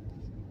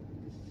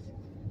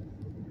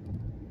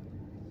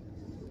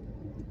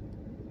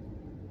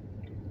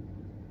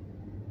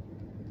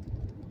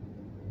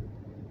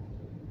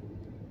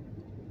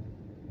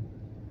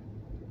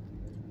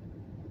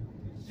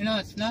 You know,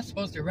 it's not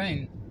supposed to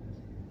rain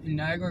in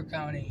Niagara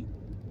County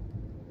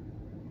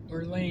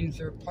or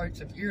lanes or parts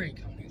of Erie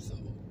County, so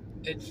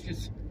it's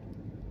just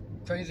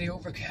crazy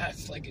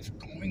overcast like it's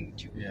going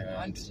to. Yeah.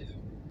 Wants to.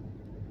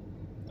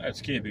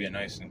 That's keeping it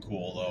nice and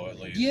cool, though,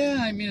 at least. Yeah,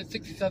 I mean, it's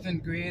 67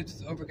 degrees,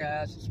 it's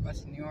overcast, it's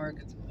Western New York,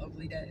 it's a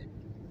lovely day.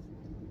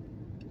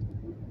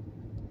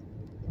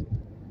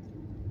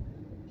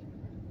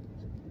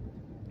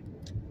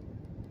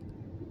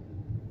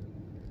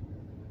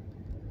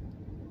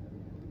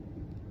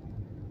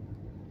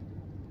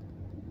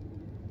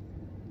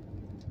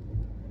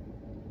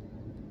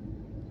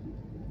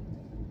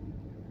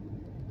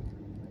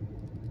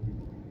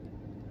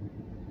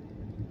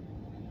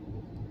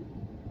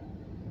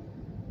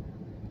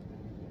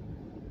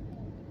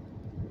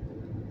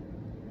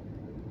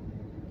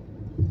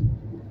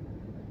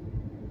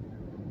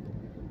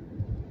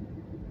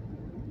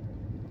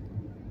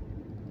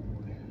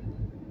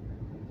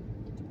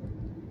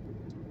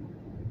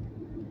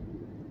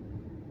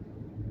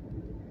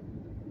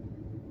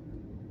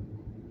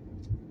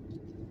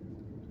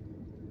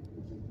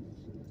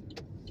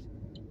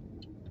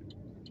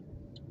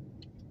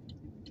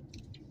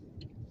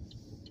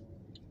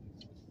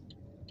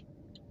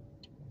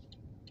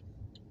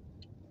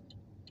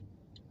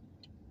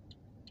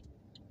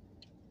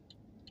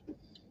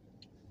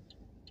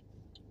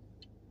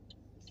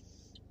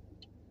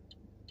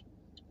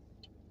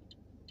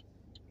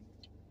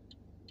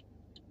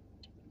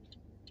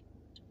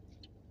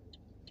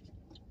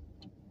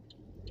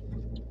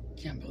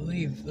 Can't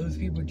believe those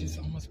people just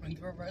almost went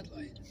through a red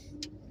light.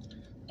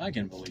 I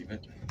can believe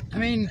it. I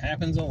mean, it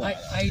happens a lot.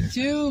 I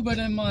do, but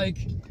I'm like,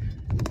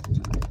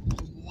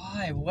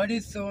 why? What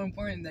is so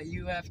important that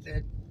you have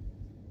to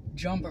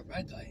jump a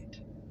red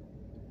light?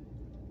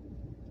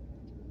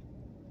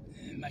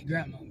 And my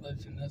grandma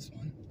lives in this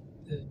one,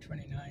 the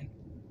 29.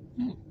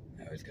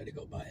 I always got to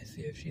go by and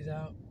see if she's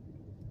out.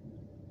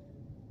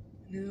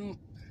 No.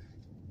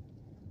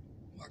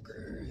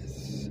 Marker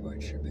is where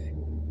it should be.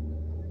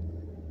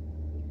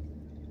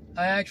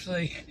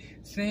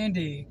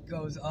 Sandy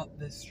goes up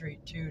this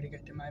street too to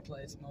get to my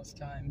place most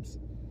times,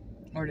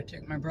 or to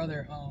take my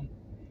brother home.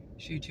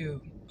 She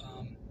too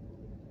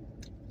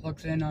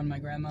looks in on my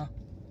grandma.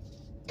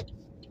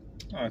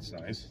 Oh, that's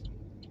nice.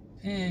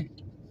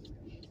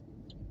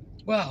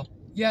 Well,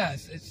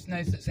 yes, it's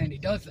nice that Sandy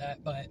does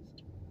that, but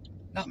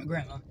not my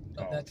grandma.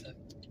 But that's a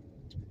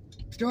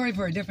story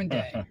for a different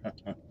day.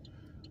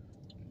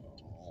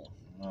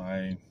 Oh,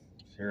 I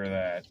hear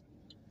that.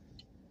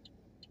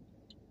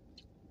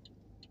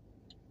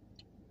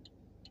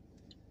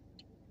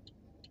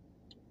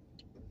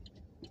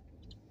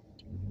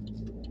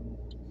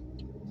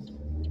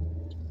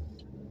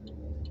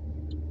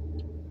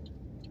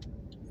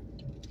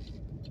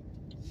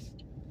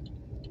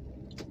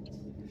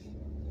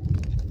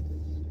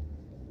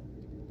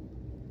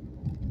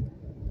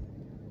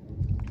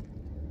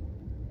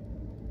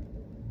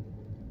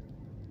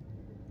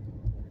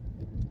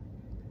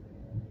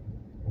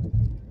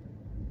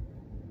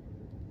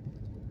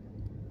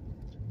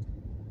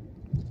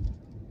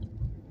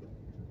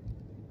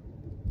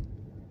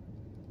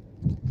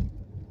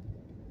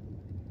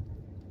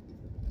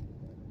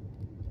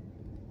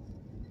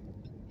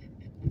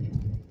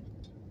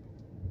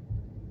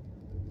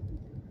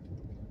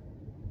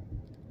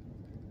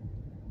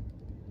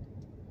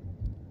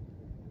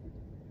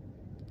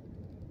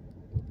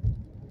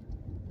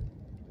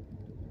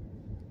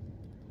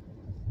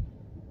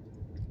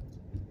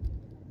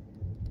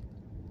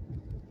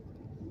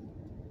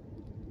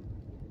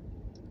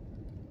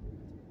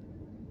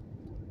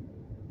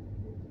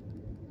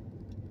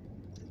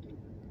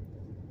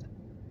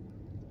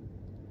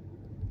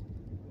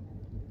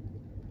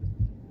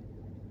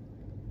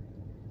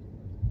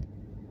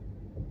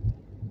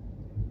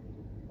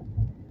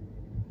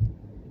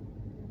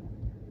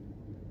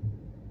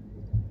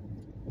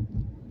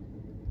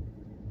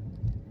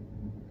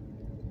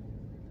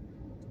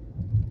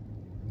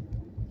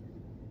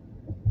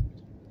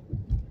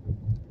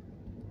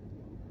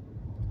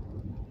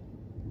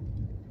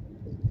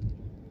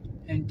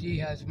 And D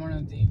has one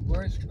of the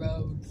worst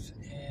roads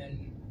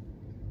in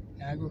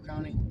Niagara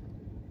County.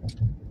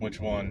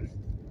 Which one?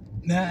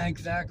 Nah,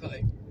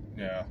 exactly.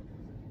 Yeah.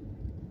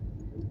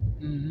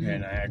 Mm-hmm. Yeah,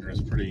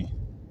 Niagara's pretty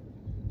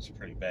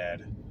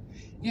bad.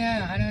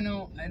 Yeah, I don't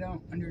know. I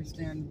don't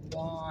understand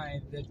why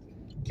they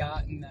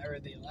gotten that, or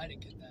they let it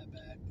get that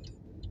bad.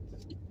 But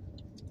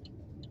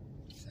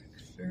it's like,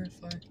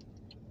 seriously?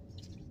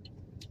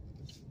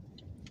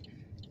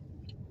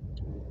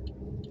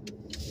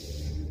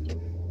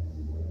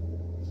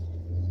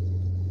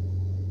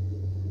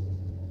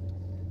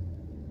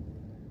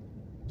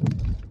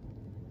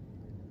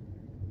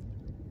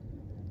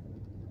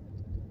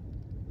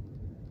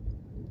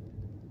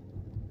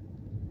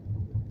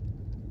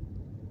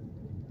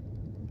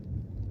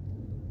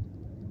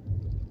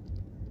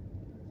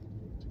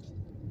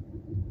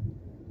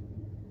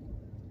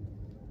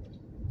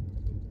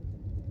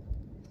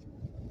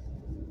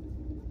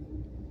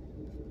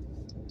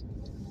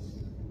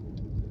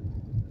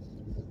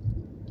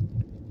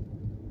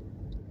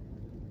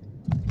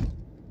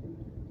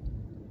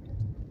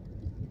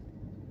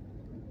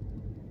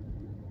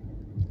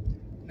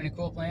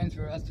 cool plans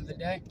for the rest of the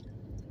day?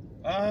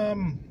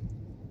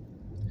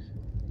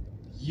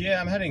 Yeah,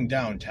 I'm heading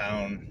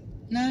downtown.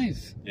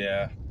 Nice.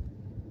 Yeah.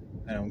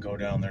 I don't go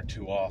down there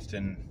too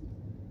often.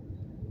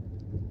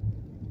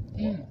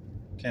 Well,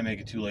 can't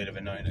make it too late of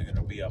a night. I'm going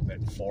to be up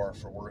at 4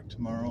 for work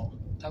tomorrow.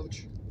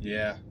 Ouch.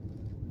 Yeah.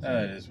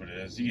 That is what it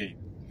is.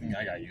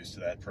 I got used to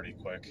that pretty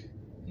quick.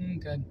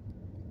 Good.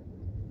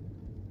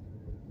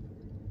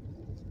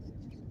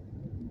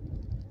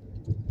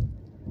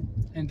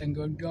 Anything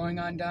good going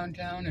on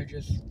downtown, or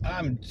just...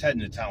 I'm heading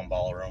to Town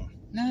Ballroom.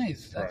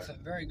 Nice. That's a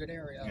very good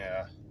area.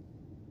 Yeah.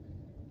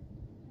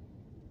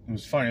 It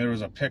was funny. There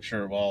was a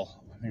picture,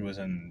 well, I think it was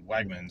in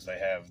Wegmans. They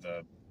have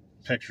the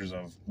pictures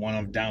of one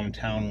of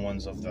downtown,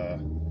 ones of the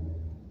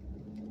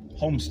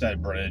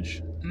Homestead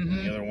Bridge, and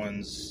the other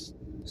one's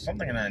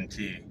something in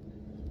NT.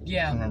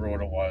 Yeah. I don't remember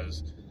what it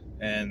was.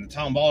 And the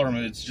Town Ballroom,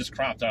 it's just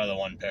cropped out of the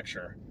one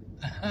picture.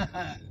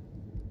 I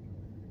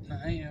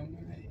am.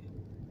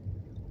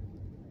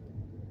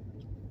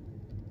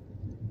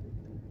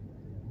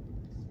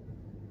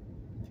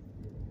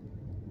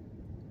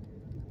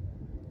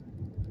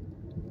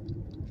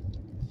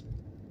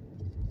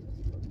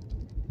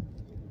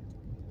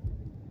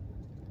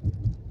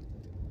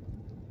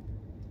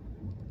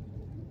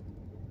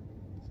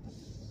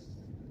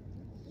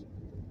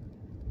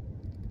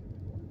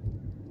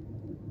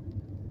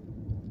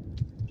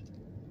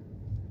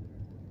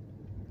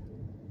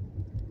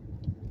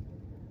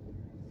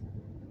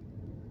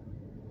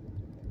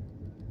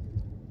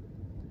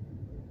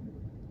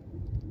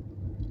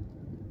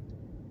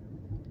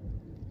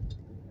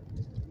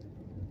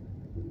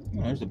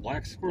 Oh, there's a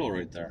black squirrel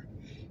right there.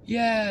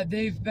 Yeah,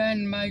 they've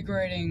been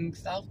migrating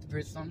south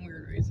for some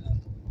weird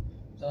reason.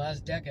 The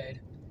last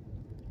decade.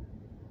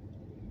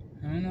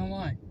 I don't know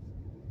why.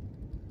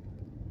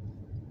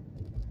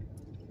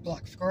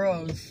 Black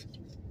squirrels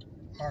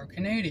are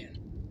Canadian.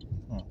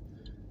 Oh.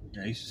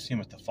 Yeah, I used to see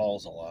them at the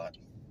falls a lot.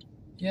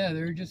 Yeah,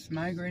 they're just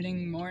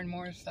migrating more and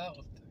more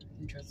south,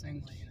 interestingly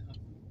enough.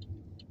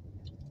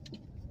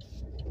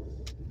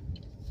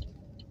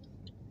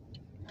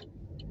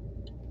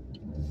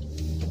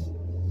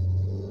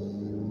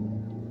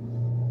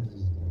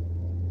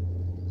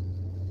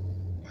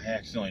 I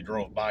accidentally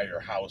drove by your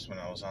house when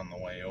I was on the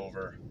way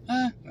over.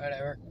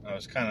 Whatever. I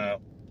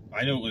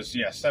knew it was,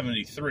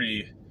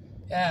 73.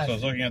 Yeah. So I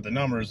was looking at the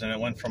numbers, and it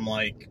went from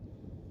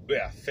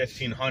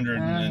 1,500,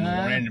 and then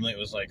randomly it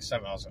was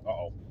 7. I was like,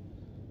 uh-oh.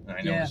 And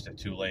I noticed it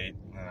too late,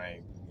 and I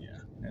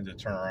had to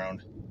turn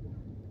around.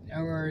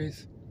 No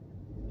worries.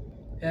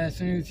 Yeah, as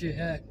soon as you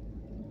hit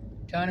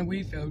town of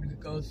Wheatfield,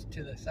 it goes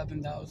to the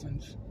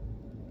 7,000s.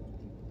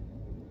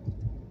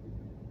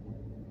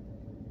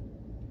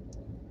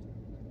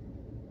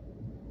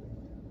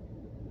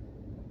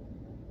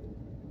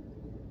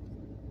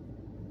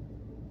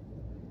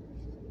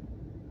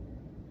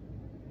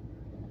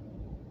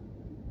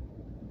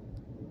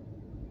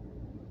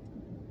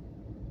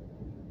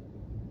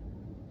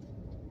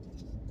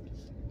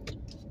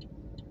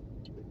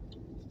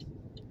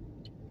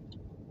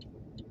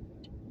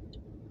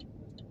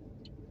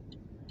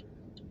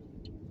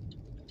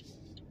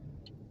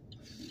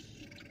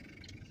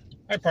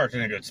 I parked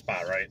in a good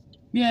spot, right?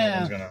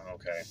 Yeah.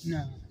 Okay.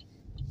 No.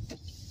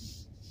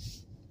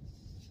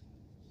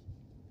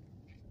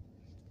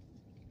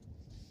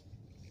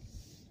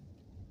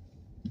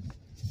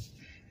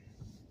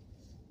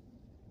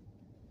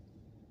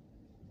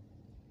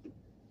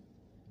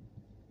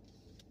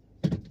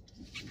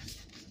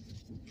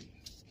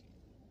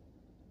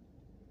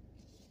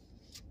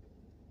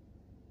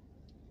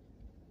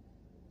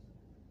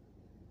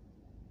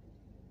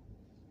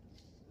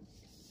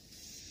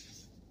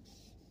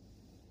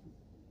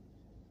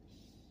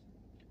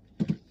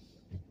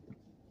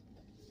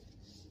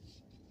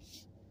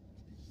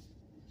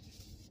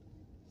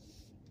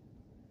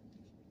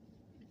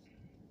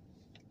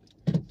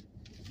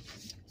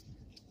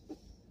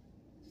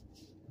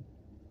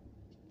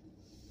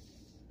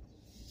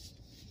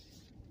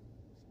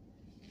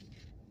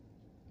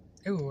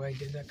 Ooh, I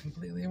did that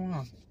completely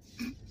wrong.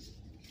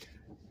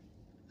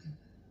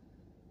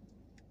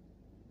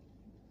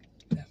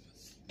 That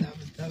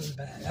was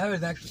bad. That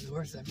was actually the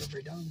worst I've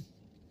ever done.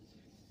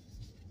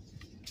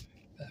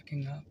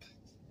 Backing up.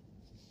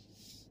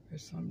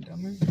 There's some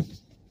dumber.